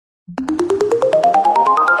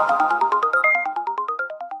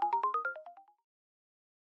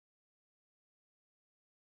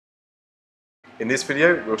In this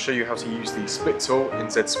video, we'll show you how to use the split tool in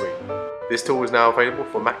Z Suite. This tool is now available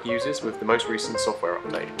for Mac users with the most recent software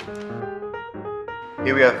update.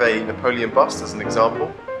 Here we have a Napoleon bust as an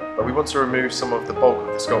example, but we want to remove some of the bulk of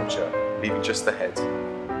the sculpture, leaving just the head.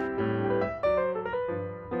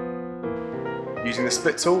 Using the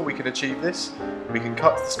split tool, we can achieve this. We can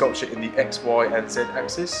cut the sculpture in the X, Y and Z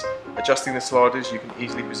axis. Adjusting the sliders, you can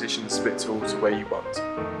easily position the split tool to where you want.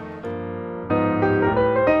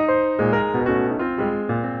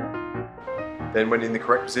 Then when in the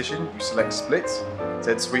correct position, you select Split.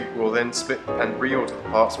 Z Suite will then split and reorder the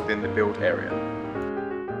parts within the build area.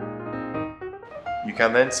 You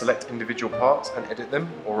can then select individual parts and edit them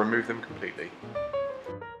or remove them completely.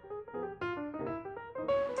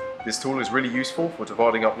 This tool is really useful for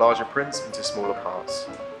dividing up larger prints into smaller parts.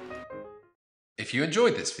 If you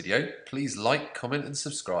enjoyed this video, please like, comment and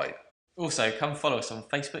subscribe. Also, come follow us on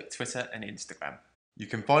Facebook, Twitter and Instagram. You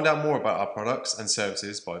can find out more about our products and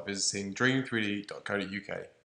services by visiting dream3d.co.uk.